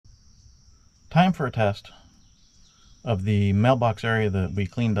Time for a test of the mailbox area that we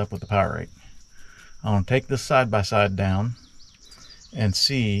cleaned up with the power rake. I want to take this side by side down and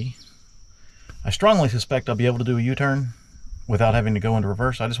see. I strongly suspect I'll be able to do a U-turn without having to go into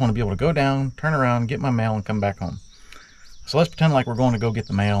reverse. I just want to be able to go down, turn around, get my mail, and come back home. So let's pretend like we're going to go get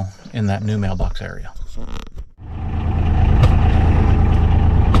the mail in that new mailbox area.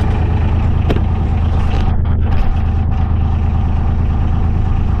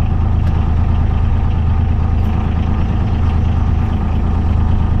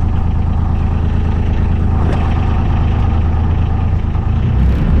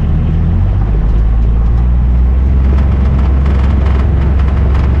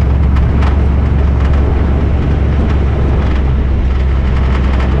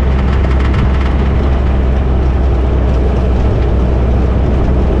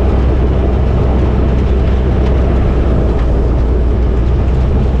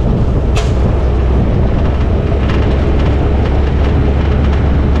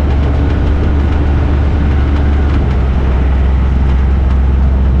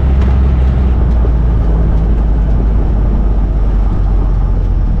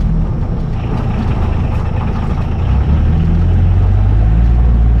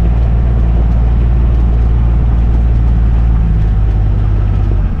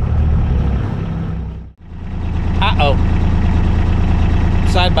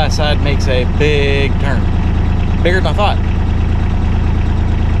 Side by side makes a big turn, bigger than I thought.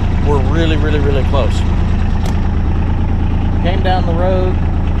 We're really close. Came down the road,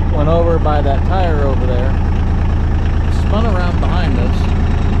 went over by that tire over there, spun around behind us,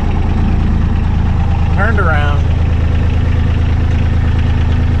 turned around,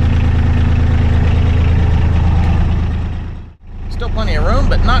 still plenty of room,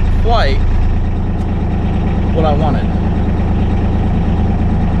 but not quite what I wanted.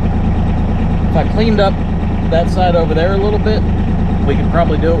 If I cleaned up that side over there a little bit, we could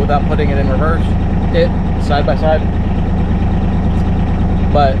probably do it without putting it in reverse, side by side.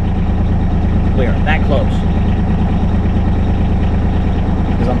 But we are that close.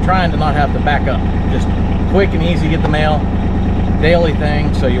 Because I'm trying to not have to back up. Just quick and easy, get the mail. Daily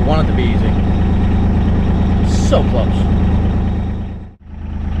thing, so you want it to be easy. So close.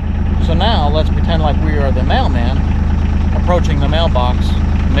 So now let's pretend like we are the mailman approaching the mailbox.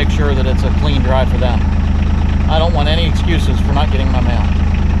 Make sure that it's a clean drive for them. I don't want any excuses for not getting my mail.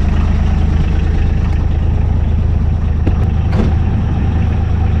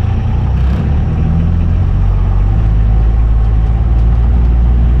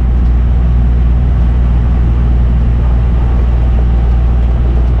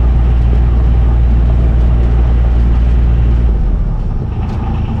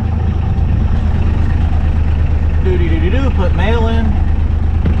 Do-do-do-do-do, put mail in.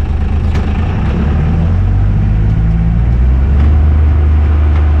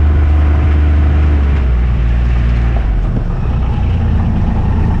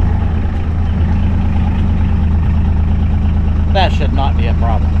 That should not be a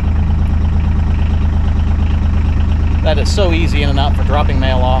problem. That is so easy in and out for dropping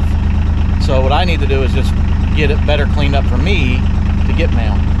mail off. So what I need to do is just get it better cleaned up for me to get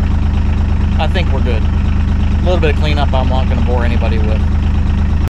mail. I think we're good. A little bit of cleanup I'm not going to bore anybody with.